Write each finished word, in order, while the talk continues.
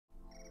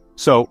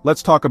So,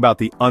 let's talk about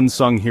the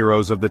unsung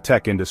heroes of the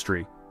tech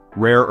industry,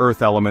 rare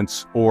earth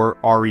elements, or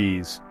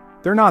REEs.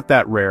 They're not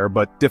that rare,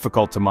 but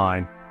difficult to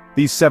mine.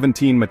 These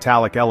 17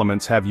 metallic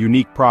elements have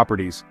unique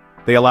properties.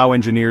 They allow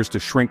engineers to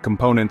shrink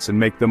components and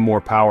make them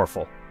more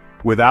powerful.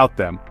 Without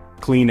them,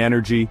 clean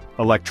energy,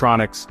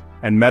 electronics,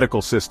 and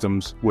medical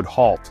systems would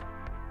halt.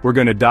 We're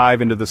going to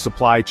dive into the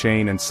supply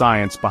chain and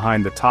science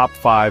behind the top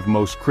 5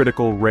 most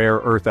critical rare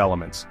earth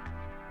elements.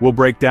 We'll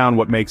break down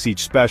what makes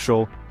each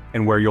special,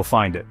 and where you'll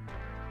find it.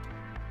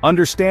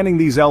 Understanding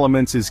these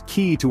elements is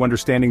key to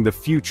understanding the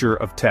future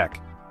of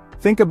tech.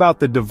 Think about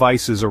the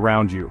devices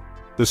around you.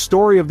 The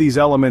story of these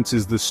elements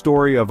is the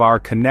story of our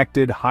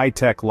connected,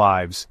 high-tech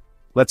lives.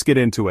 Let's get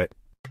into it.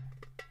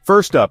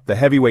 First up, the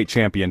heavyweight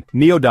champion,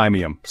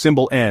 neodymium,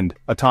 symbol N,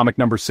 atomic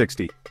number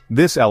 60.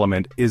 This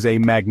element is a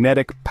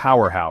magnetic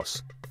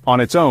powerhouse. On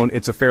its own,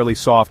 it's a fairly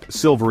soft,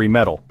 silvery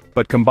metal,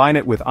 but combine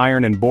it with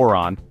iron and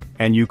boron,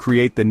 and you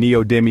create the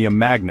neodymium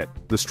magnet,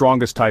 the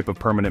strongest type of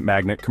permanent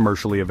magnet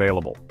commercially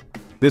available.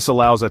 This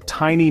allows a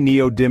tiny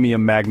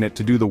neodymium magnet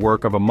to do the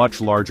work of a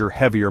much larger,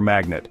 heavier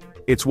magnet.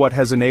 It's what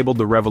has enabled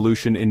the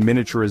revolution in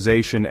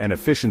miniaturization and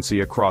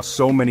efficiency across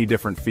so many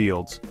different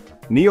fields.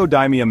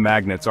 Neodymium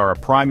magnets are a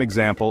prime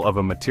example of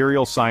a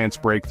material science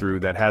breakthrough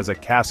that has a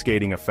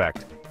cascading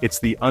effect. It's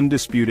the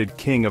undisputed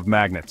king of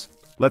magnets.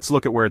 Let's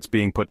look at where it's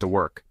being put to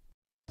work.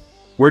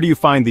 Where do you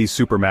find these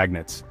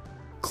supermagnets?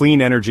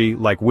 Clean energy,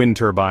 like wind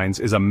turbines,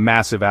 is a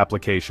massive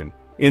application.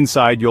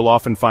 Inside, you'll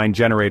often find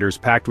generators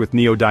packed with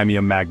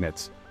neodymium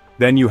magnets.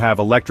 Then you have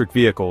electric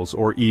vehicles,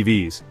 or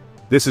EVs.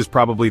 This is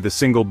probably the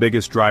single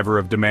biggest driver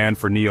of demand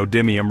for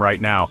neodymium right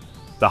now.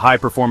 The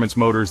high-performance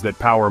motors that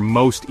power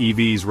most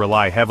EVs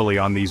rely heavily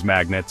on these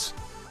magnets.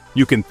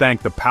 You can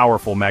thank the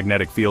powerful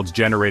magnetic fields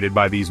generated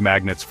by these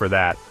magnets for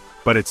that.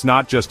 But it's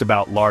not just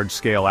about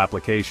large-scale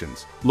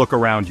applications. Look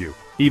around you.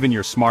 Even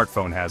your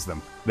smartphone has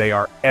them. They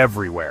are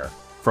everywhere.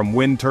 From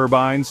wind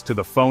turbines to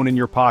the phone in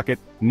your pocket,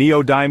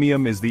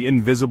 neodymium is the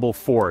invisible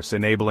force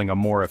enabling a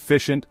more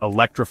efficient,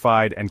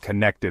 electrified, and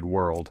connected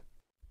world.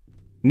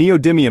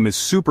 Neodymium is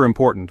super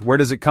important. Where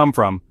does it come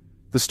from?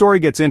 The story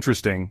gets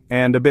interesting,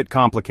 and a bit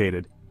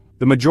complicated.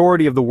 The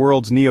majority of the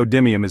world's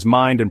neodymium is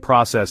mined and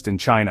processed in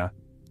China.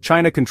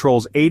 China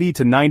controls 80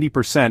 to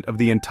 90% of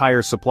the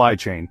entire supply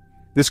chain.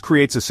 This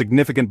creates a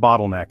significant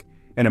bottleneck,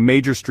 and a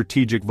major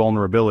strategic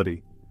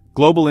vulnerability.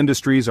 Global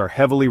industries are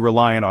heavily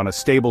reliant on a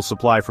stable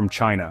supply from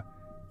China.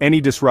 Any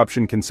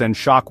disruption can send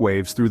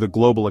shockwaves through the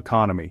global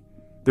economy.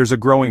 There's a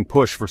growing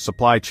push for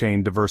supply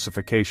chain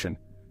diversification.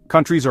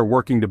 Countries are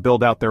working to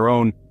build out their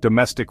own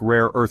domestic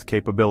rare earth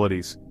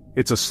capabilities.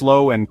 It's a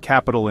slow and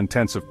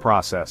capital-intensive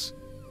process.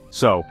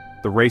 So,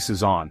 the race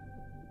is on.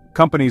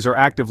 Companies are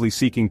actively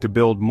seeking to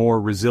build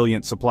more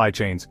resilient supply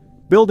chains.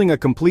 Building a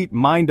complete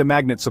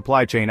mine-to-magnet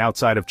supply chain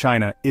outside of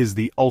China is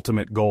the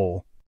ultimate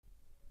goal.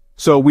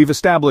 So we've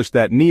established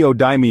that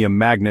neodymium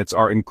magnets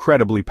are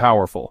incredibly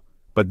powerful,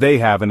 but they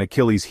have an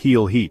Achilles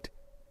heel heat.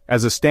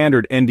 As a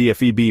standard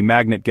NdFeB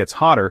magnet gets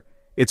hotter,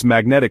 its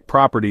magnetic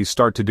properties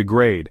start to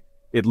degrade.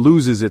 It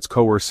loses its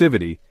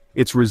coercivity,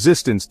 its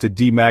resistance to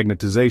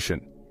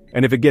demagnetization.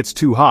 And if it gets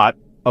too hot,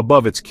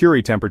 above its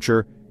Curie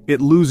temperature,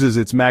 it loses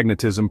its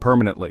magnetism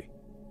permanently.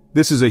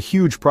 This is a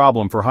huge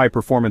problem for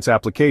high-performance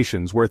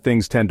applications where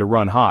things tend to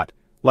run hot,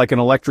 like an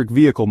electric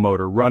vehicle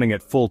motor running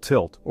at full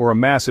tilt, or a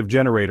massive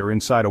generator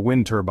inside a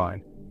wind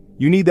turbine.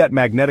 You need that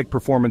magnetic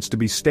performance to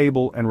be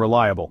stable and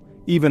reliable,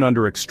 even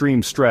under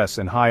extreme stress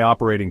and high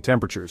operating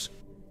temperatures.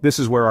 This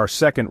is where our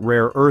second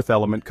rare earth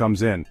element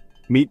comes in.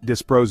 Meet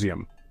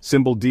dysprosium,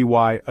 symbol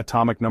Dy,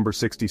 atomic number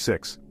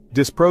 66.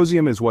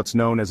 Dysprosium is what's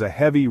known as a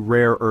heavy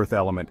rare earth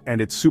element,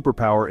 and its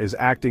superpower is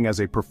acting as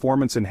a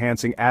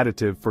performance-enhancing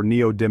additive for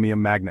neodymium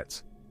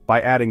magnets.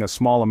 By adding a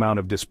small amount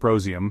of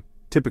dysprosium,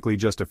 typically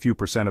just a few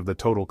percent of the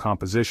total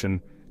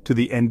composition, to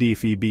the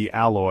NdFeB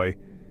alloy,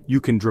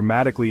 you can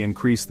dramatically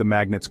increase the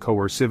magnet's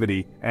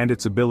coercivity and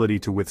its ability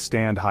to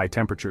withstand high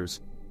temperatures.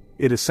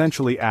 It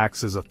essentially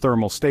acts as a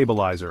thermal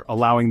stabilizer,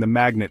 allowing the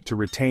magnet to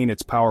retain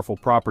its powerful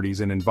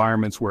properties in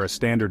environments where a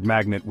standard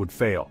magnet would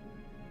fail.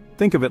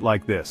 Think of it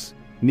like this.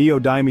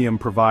 Neodymium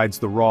provides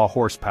the raw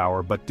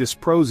horsepower, but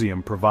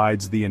dysprosium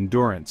provides the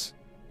endurance.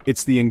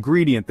 It's the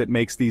ingredient that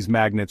makes these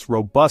magnets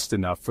robust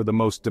enough for the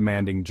most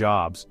demanding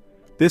jobs.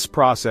 This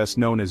process,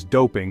 known as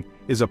doping,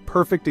 is a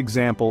perfect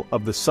example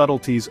of the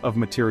subtleties of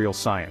material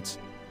science.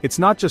 It's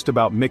not just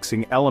about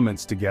mixing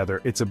elements together,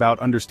 it's about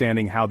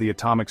understanding how the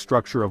atomic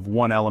structure of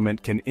one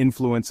element can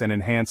influence and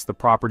enhance the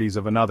properties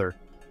of another.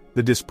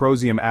 The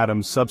dysprosium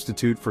atoms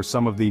substitute for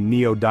some of the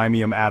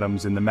neodymium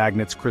atoms in the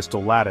magnet's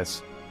crystal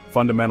lattice,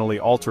 fundamentally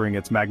altering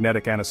its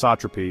magnetic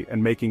anisotropy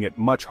and making it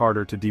much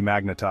harder to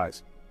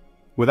demagnetize.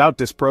 Without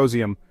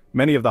dysprosium,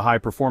 many of the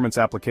high-performance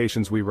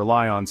applications we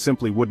rely on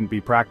simply wouldn't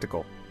be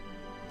practical.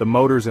 The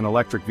motors in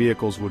electric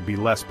vehicles would be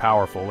less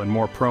powerful and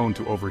more prone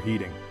to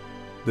overheating.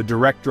 The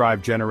direct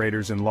drive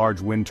generators in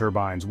large wind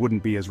turbines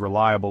wouldn't be as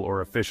reliable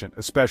or efficient,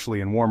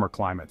 especially in warmer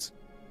climates.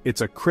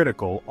 It's a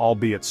critical,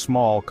 albeit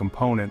small,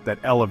 component that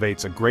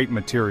elevates a great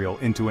material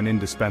into an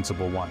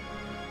indispensable one.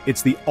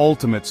 It's the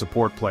ultimate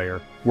support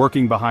player,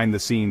 working behind the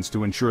scenes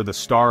to ensure the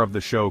star of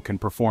the show can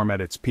perform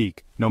at its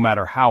peak, no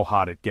matter how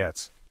hot it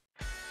gets.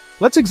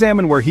 Let's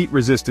examine where heat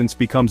resistance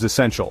becomes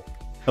essential.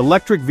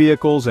 Electric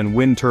vehicles and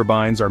wind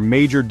turbines are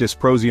major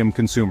dysprosium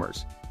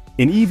consumers.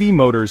 In EV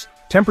motors,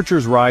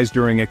 temperatures rise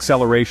during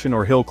acceleration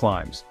or hill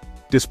climbs.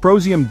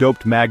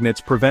 Dysprosium-doped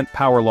magnets prevent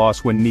power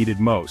loss when needed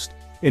most,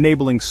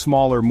 enabling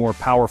smaller, more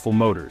powerful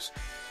motors.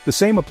 The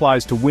same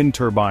applies to wind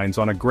turbines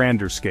on a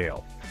grander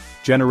scale.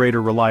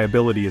 Generator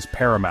reliability is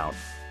paramount.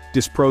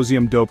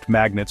 Dysprosium-doped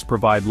magnets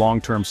provide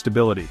long-term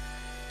stability.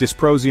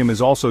 Dysprosium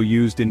is also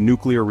used in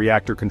nuclear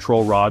reactor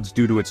control rods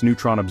due to its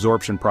neutron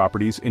absorption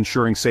properties,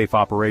 ensuring safe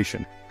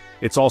operation.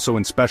 It's also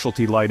in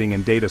specialty lighting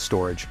and data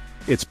storage.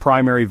 Its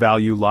primary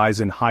value lies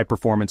in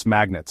high-performance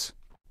magnets.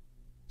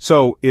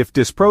 So, if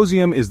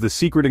dysprosium is the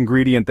secret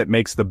ingredient that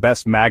makes the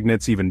best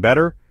magnets even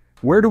better,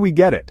 where do we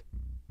get it?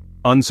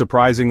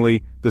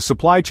 Unsurprisingly, the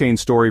supply chain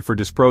story for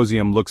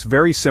dysprosium looks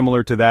very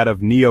similar to that of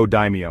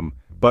neodymium,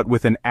 but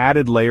with an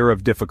added layer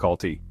of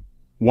difficulty.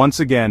 Once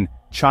again,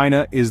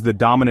 China is the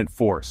dominant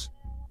force,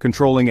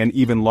 controlling an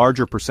even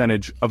larger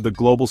percentage of the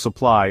global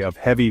supply of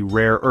heavy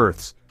rare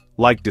earths,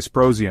 like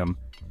dysprosium,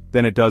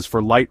 than it does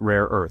for light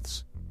rare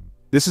earths.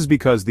 This is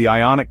because the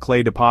ionic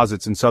clay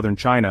deposits in southern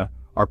China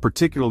are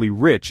particularly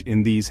rich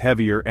in these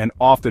heavier and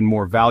often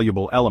more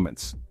valuable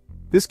elements.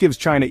 This gives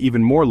China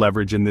even more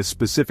leverage in this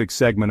specific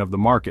segment of the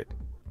market.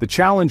 The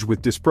challenge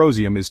with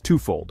dysprosium is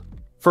twofold.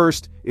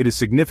 First, it is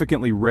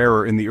significantly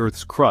rarer in the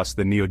Earth's crust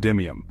than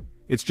neodymium.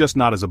 It's just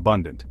not as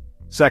abundant.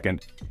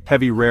 Second,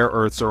 heavy rare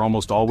earths are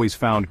almost always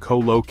found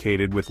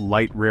co-located with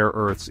light rare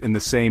earths in the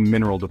same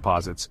mineral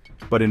deposits,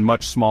 but in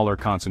much smaller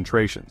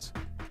concentrations.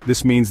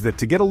 This means that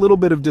to get a little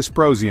bit of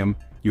dysprosium,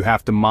 you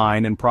have to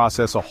mine and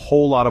process a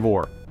whole lot of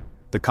ore.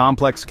 The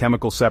complex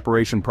chemical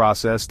separation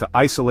process to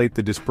isolate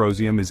the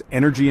dysprosium is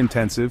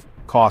energy-intensive,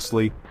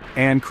 costly,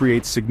 and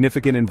creates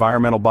significant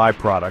environmental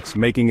byproducts,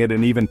 making it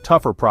an even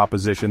tougher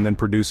proposition than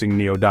producing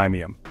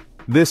neodymium.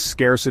 This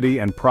scarcity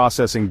and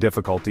processing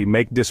difficulty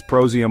make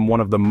dysprosium one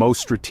of the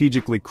most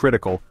strategically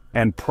critical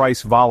and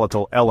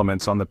price-volatile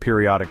elements on the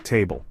periodic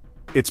table.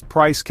 Its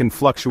price can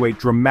fluctuate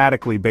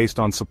dramatically based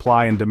on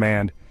supply and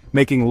demand,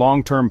 making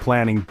long-term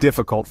planning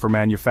difficult for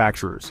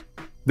manufacturers.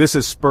 This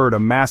has spurred a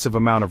massive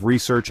amount of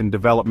research and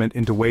development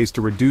into ways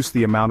to reduce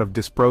the amount of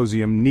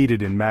dysprosium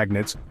needed in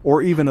magnets,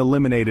 or even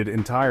eliminate it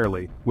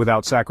entirely,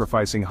 without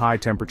sacrificing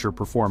high-temperature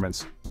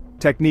performance.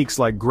 Techniques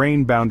like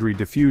grain boundary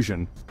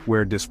diffusion,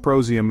 where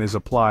dysprosium is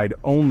applied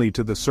only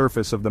to the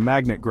surface of the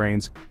magnet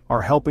grains,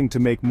 are helping to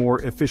make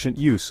more efficient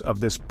use of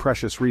this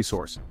precious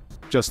resource.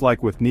 Just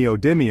like with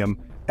neodymium,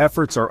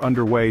 efforts are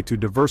underway to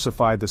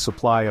diversify the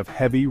supply of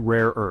heavy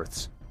rare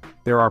earths.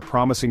 There are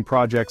promising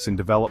projects in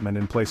development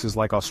in places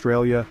like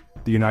Australia,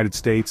 the United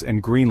States,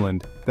 and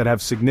Greenland that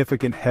have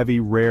significant heavy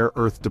rare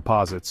earth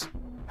deposits.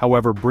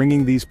 However,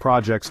 bringing these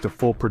projects to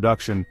full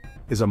production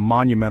is a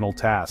monumental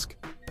task.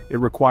 It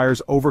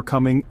requires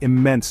overcoming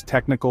immense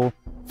technical,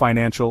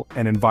 financial,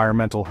 and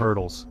environmental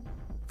hurdles.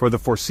 For the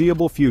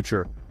foreseeable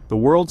future, the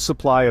world's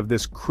supply of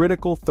this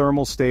critical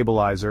thermal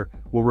stabilizer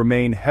will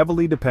remain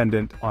heavily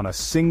dependent on a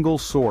single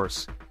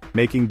source,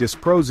 making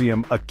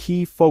dysprosium a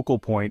key focal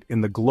point in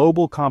the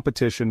global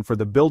competition for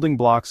the building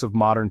blocks of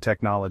modern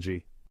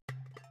technology.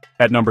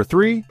 At number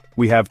 3,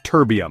 we have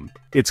terbium.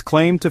 Its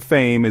claim to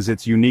fame is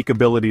its unique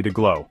ability to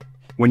glow.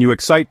 When you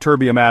excite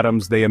terbium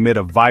atoms, they emit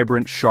a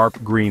vibrant,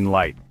 sharp green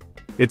light.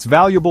 It's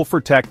valuable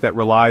for tech that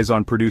relies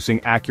on producing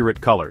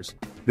accurate colors.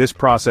 This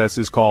process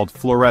is called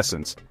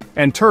fluorescence,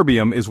 and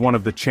terbium is one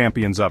of the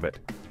champions of it.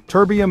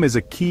 Terbium is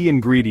a key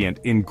ingredient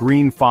in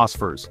green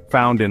phosphors,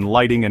 found in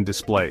lighting and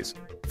displays.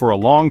 For a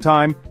long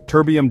time,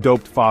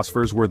 terbium-doped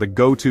phosphors were the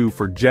go-to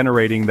for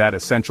generating that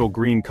essential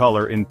green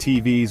color in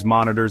TVs,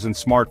 monitors, and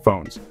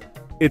smartphones.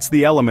 It's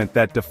the element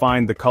that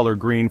defined the color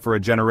green for a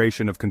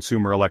generation of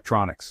consumer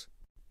electronics.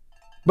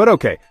 But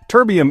okay,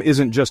 terbium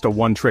isn't just a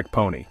one-trick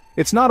pony.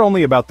 It's not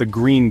only about the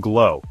green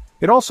glow.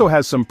 It also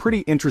has some pretty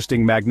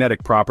interesting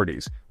magnetic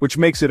properties, which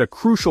makes it a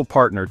crucial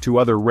partner to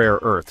other rare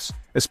earths,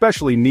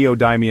 especially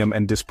neodymium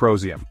and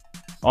dysprosium.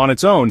 On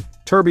its own,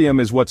 terbium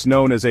is what's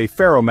known as a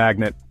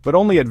ferromagnet, but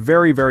only at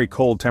very, very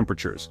cold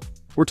temperatures.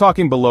 We're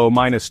talking below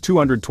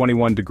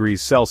 -221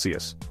 degrees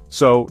Celsius,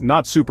 so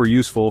not super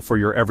useful for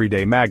your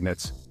everyday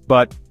magnets.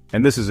 But,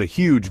 and this is a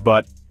huge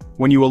but,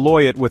 when you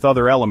alloy it with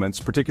other elements,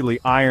 particularly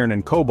iron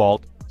and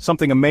cobalt,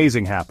 something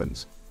amazing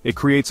happens. It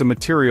creates a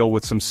material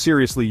with some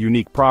seriously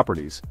unique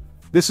properties.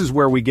 This is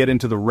where we get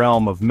into the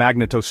realm of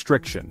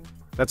magnetostriction.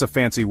 That's a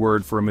fancy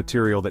word for a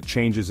material that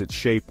changes its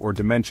shape or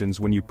dimensions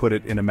when you put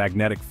it in a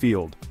magnetic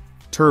field.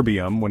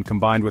 Terbium, when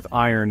combined with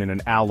iron in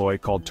an alloy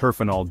called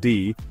terphenol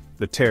D,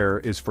 the ter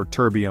is for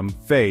terbium,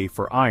 Fe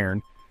for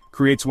iron,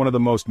 creates one of the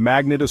most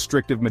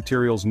magnetostrictive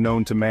materials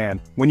known to man.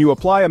 When you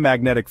apply a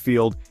magnetic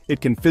field, it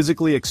can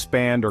physically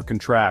expand or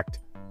contract.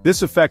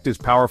 This effect is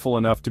powerful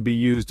enough to be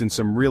used in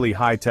some really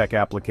high-tech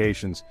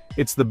applications.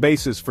 It's the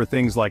basis for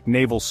things like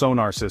naval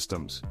sonar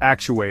systems,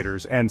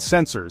 actuators, and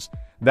sensors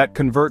that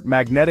convert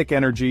magnetic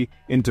energy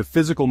into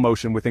physical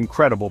motion with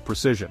incredible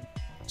precision.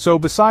 So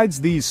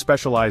besides these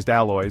specialized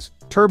alloys,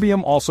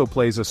 terbium also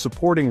plays a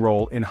supporting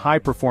role in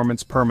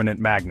high-performance permanent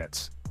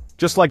magnets.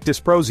 Just like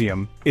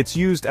dysprosium, it's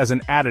used as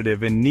an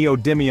additive in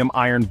neodymium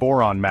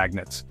iron-boron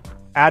magnets.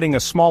 Adding a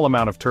small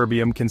amount of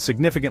terbium can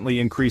significantly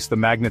increase the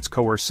magnet's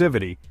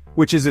coercivity,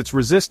 which is its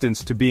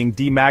resistance to being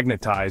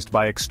demagnetized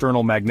by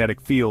external magnetic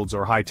fields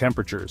or high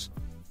temperatures.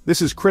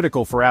 This is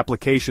critical for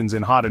applications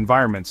in hot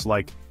environments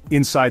like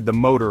inside the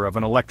motor of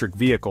an electric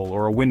vehicle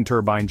or a wind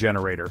turbine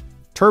generator.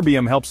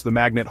 Terbium helps the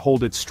magnet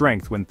hold its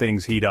strength when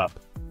things heat up.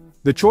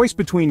 The choice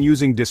between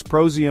using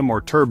dysprosium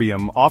or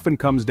terbium often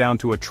comes down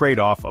to a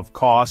trade-off of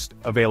cost,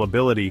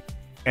 availability,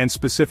 and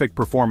specific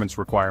performance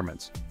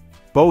requirements.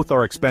 Both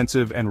are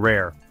expensive and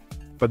rare,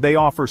 but they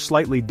offer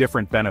slightly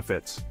different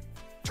benefits.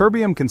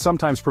 Terbium can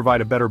sometimes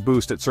provide a better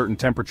boost at certain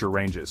temperature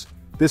ranges.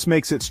 This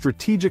makes it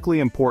strategically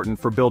important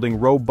for building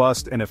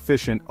robust and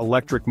efficient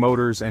electric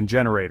motors and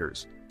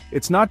generators.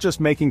 It's not just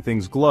making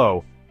things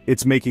glow,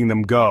 it's making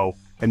them go,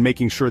 and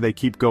making sure they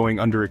keep going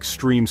under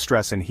extreme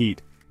stress and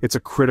heat. It's a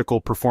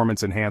critical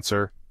performance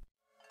enhancer.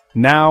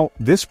 Now,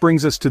 this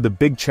brings us to the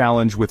big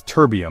challenge with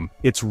terbium,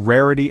 its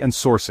rarity and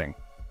sourcing.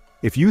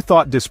 If you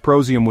thought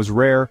dysprosium was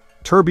rare,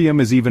 terbium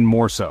is even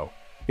more so.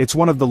 It's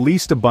one of the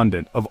least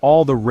abundant of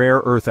all the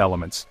rare earth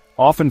elements,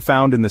 often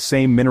found in the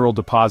same mineral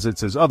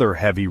deposits as other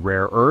heavy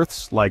rare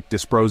earths like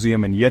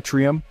dysprosium and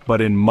yttrium, but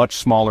in much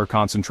smaller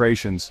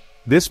concentrations.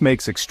 This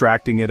makes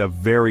extracting it a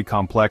very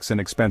complex and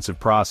expensive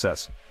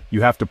process.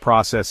 You have to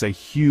process a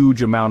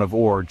huge amount of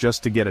ore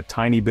just to get a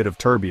tiny bit of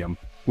terbium,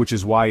 which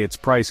is why its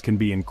price can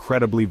be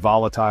incredibly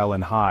volatile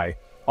and high,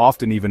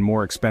 often even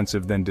more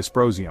expensive than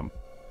dysprosium.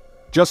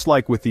 Just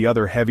like with the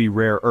other heavy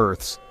rare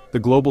earths, the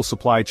global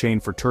supply chain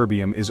for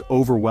terbium is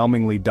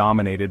overwhelmingly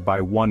dominated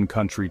by one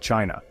country,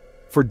 China.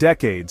 For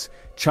decades,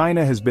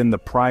 China has been the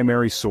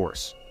primary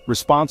source,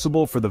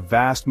 responsible for the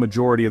vast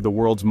majority of the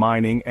world's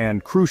mining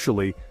and,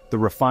 crucially, the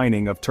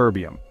refining of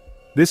terbium.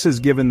 This has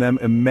given them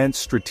immense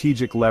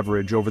strategic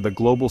leverage over the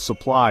global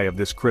supply of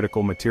this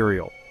critical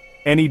material.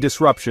 Any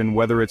disruption,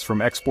 whether it's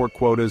from export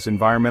quotas,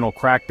 environmental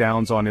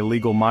crackdowns on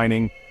illegal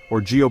mining,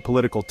 or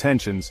geopolitical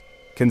tensions,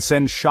 can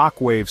send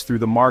shockwaves through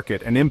the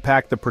market and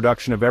impact the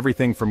production of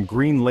everything from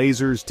green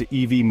lasers to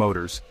EV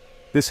motors.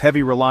 This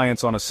heavy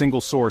reliance on a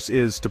single source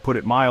is, to put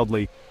it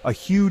mildly, a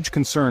huge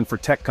concern for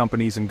tech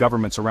companies and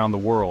governments around the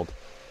world.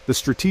 The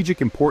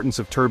strategic importance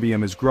of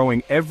terbium is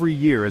growing every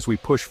year as we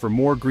push for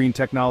more green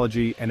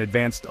technology and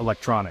advanced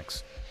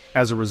electronics.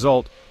 As a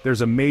result,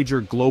 there's a major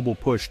global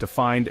push to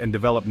find and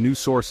develop new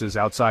sources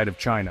outside of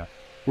China.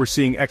 We're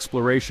seeing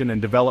exploration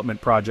and development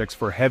projects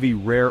for heavy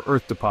rare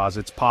earth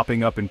deposits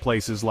popping up in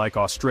places like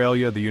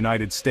Australia, the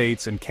United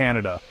States, and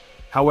Canada.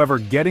 However,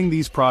 getting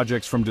these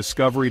projects from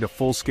discovery to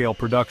full-scale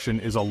production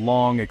is a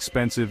long,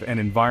 expensive, and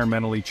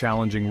environmentally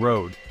challenging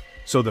road.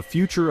 So the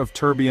future of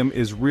terbium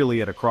is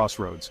really at a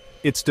crossroads.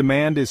 Its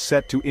demand is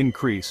set to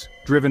increase,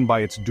 driven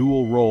by its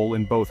dual role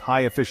in both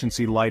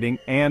high-efficiency lighting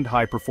and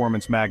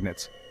high-performance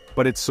magnets.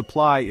 But its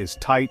supply is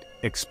tight,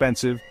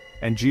 expensive,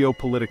 and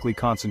geopolitically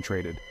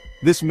concentrated.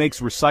 This makes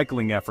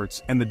recycling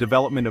efforts and the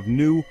development of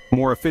new,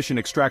 more efficient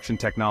extraction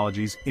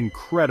technologies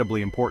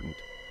incredibly important.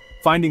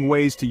 Finding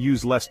ways to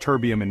use less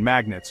terbium in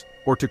magnets,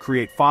 or to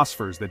create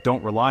phosphors that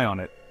don't rely on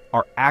it,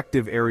 are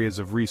active areas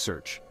of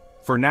research.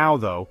 For now,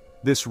 though,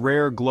 this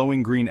rare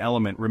glowing green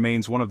element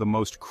remains one of the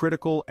most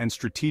critical and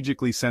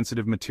strategically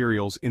sensitive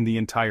materials in the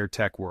entire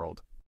tech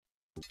world.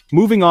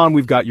 Moving on,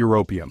 we've got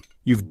europium.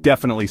 You've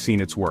definitely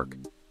seen its work.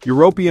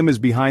 Europium is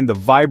behind the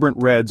vibrant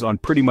reds on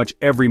pretty much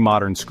every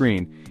modern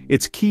screen.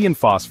 It's key in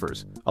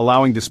phosphors,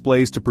 allowing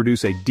displays to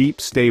produce a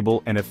deep,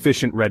 stable, and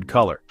efficient red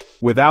color.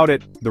 Without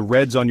it, the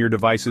reds on your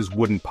devices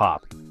wouldn't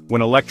pop.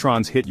 When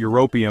electrons hit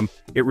europium,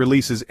 it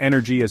releases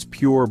energy as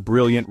pure,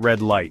 brilliant red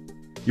light.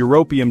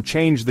 Europium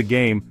changed the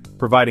game,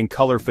 providing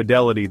color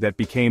fidelity that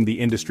became the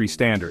industry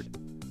standard.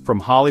 From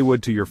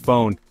Hollywood to your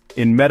phone,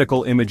 in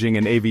medical imaging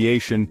and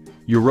aviation,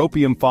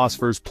 europium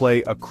phosphors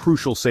play a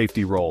crucial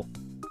safety role.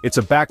 It's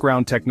a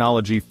background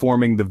technology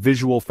forming the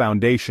visual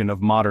foundation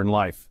of modern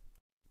life.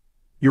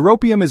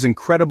 Europium is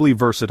incredibly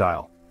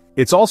versatile.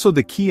 It's also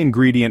the key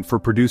ingredient for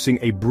producing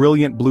a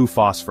brilliant blue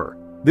phosphor.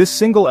 This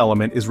single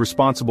element is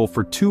responsible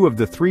for 2 of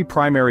the 3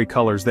 primary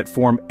colors that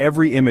form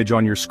every image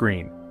on your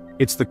screen.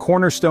 It's the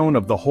cornerstone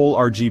of the whole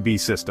RGB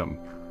system.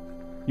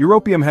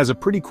 Europium has a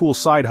pretty cool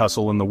side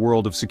hustle in the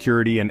world of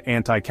security and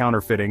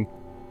anti-counterfeiting.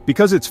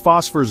 Because its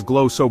phosphors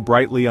glow so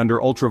brightly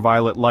under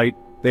ultraviolet light,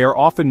 they are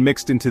often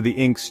mixed into the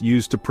inks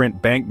used to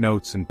print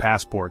banknotes and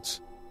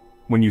passports.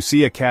 When you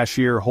see a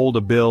cashier hold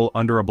a bill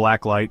under a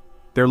black light,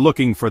 they're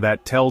looking for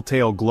that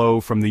telltale glow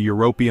from the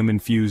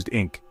europium-infused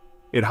ink.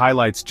 It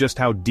highlights just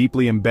how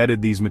deeply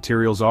embedded these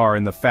materials are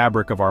in the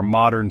fabric of our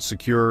modern,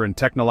 secure, and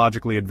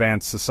technologically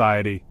advanced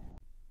society.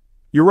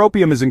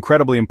 Europium is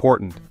incredibly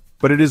important,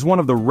 but it is one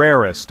of the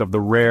rarest of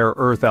the rare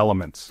earth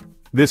elements.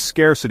 This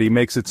scarcity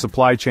makes its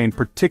supply chain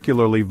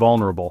particularly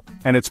vulnerable,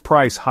 and its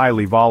price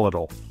highly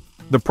volatile.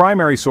 The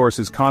primary source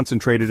is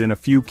concentrated in a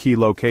few key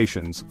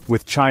locations,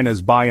 with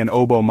China's Bayan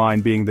Obo mine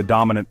being the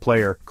dominant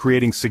player,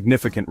 creating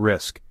significant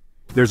risk.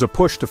 There's a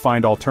push to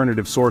find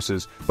alternative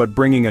sources, but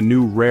bringing a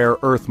new rare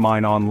earth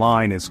mine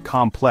online is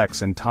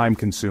complex and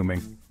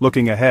time-consuming.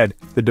 Looking ahead,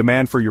 the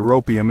demand for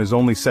Europium is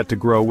only set to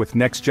grow with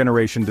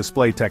next-generation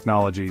display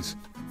technologies.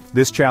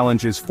 This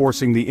challenge is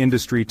forcing the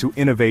industry to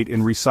innovate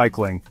in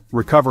recycling,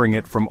 recovering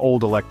it from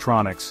old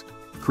electronics.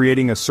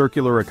 Creating a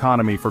circular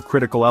economy for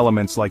critical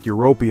elements like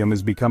Europium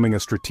is becoming a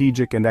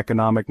strategic and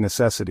economic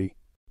necessity.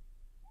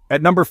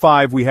 At number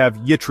 5 we have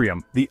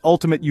Yttrium, the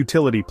ultimate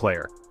utility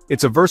player.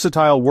 It's a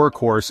versatile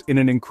workhorse in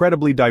an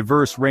incredibly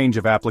diverse range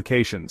of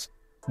applications.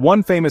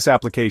 One famous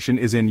application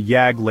is in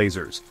YAG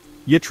lasers,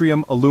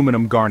 yttrium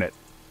aluminum garnet.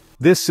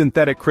 This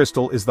synthetic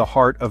crystal is the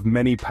heart of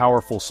many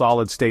powerful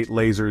solid-state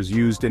lasers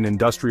used in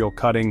industrial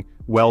cutting,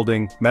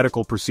 welding,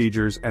 medical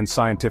procedures, and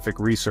scientific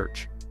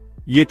research.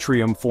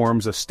 Yttrium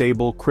forms a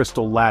stable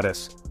crystal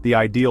lattice, the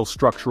ideal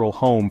structural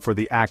home for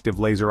the active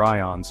laser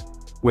ions.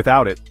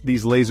 Without it,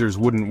 these lasers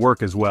wouldn't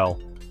work as well.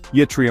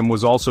 Yttrium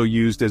was also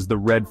used as the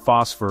red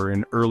phosphor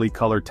in early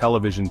color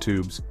television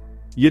tubes.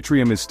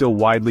 Yttrium is still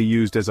widely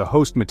used as a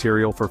host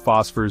material for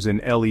phosphors in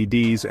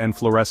LEDs and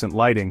fluorescent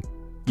lighting.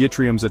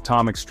 Yttrium's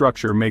atomic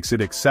structure makes it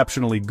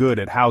exceptionally good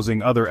at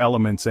housing other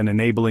elements and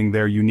enabling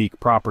their unique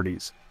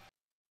properties.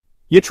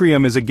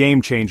 Yttrium is a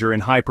game-changer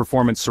in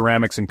high-performance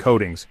ceramics and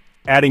coatings.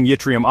 Adding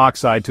yttrium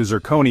oxide to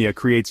zirconia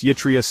creates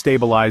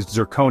yttria-stabilized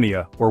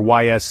zirconia, or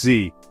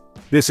YSZ.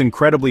 This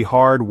incredibly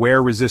hard,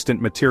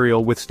 wear-resistant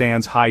material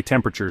withstands high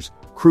temperatures,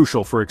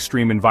 crucial for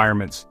extreme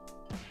environments.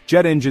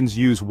 Jet engines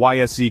use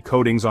YSZ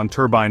coatings on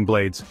turbine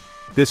blades.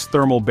 This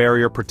thermal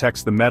barrier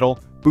protects the metal,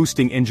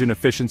 boosting engine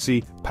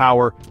efficiency,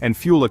 power, and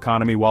fuel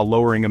economy while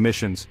lowering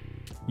emissions.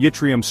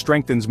 Yttrium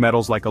strengthens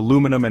metals like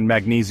aluminum and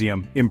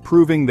magnesium,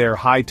 improving their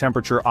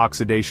high-temperature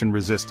oxidation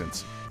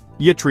resistance.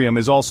 Yttrium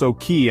is also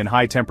key in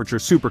high-temperature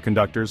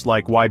superconductors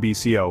like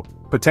YBCO,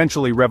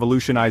 potentially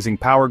revolutionizing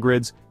power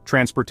grids,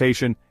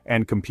 transportation,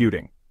 and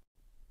computing.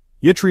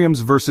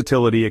 Yttrium's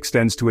versatility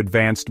extends to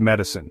advanced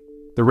medicine.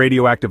 The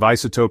radioactive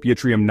isotope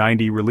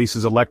Yttrium-90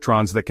 releases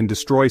electrons that can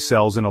destroy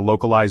cells in a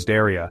localized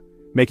area,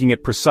 making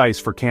it precise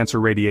for cancer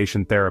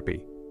radiation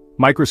therapy.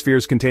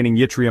 Microspheres containing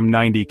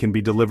Yttrium-90 can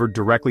be delivered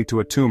directly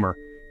to a tumor,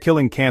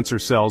 killing cancer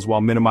cells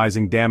while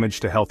minimizing damage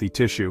to healthy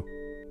tissue.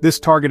 This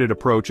targeted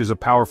approach is a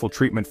powerful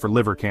treatment for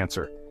liver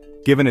cancer.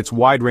 Given its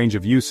wide range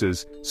of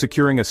uses,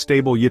 securing a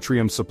stable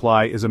yttrium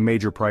supply is a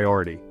major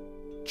priority.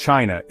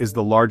 China is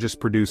the largest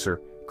producer,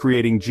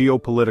 creating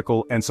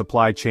geopolitical and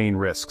supply chain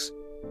risks.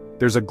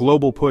 There's a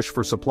global push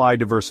for supply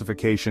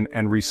diversification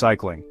and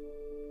recycling.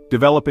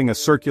 Developing a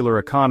circular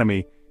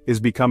economy is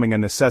becoming a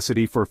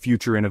necessity for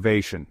future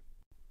innovation.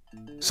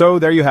 So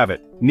there you have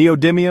it,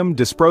 neodymium,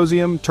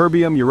 dysprosium,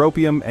 terbium,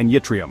 europium, and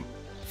yttrium.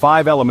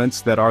 5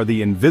 elements that are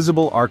the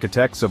invisible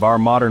architects of our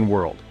modern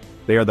world.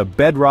 They are the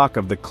bedrock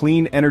of the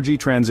clean energy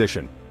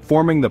transition,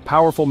 forming the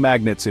powerful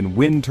magnets in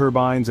wind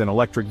turbines and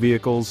electric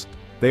vehicles.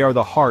 They are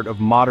the heart of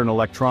modern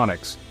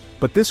electronics.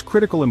 But this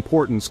critical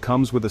importance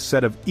comes with a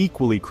set of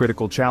equally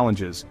critical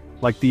challenges,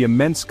 like the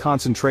immense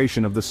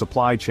concentration of the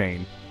supply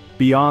chain.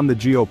 Beyond the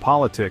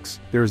geopolitics,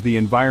 there's the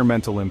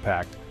environmental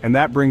impact, and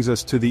that brings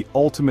us to the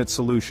ultimate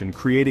solution,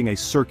 creating a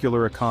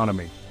circular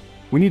economy.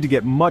 We need to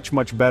get much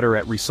better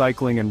at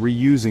recycling and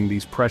reusing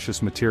these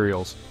precious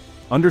materials.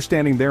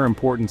 Understanding their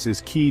importance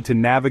is key to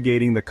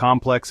navigating the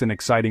complex and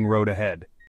exciting road ahead.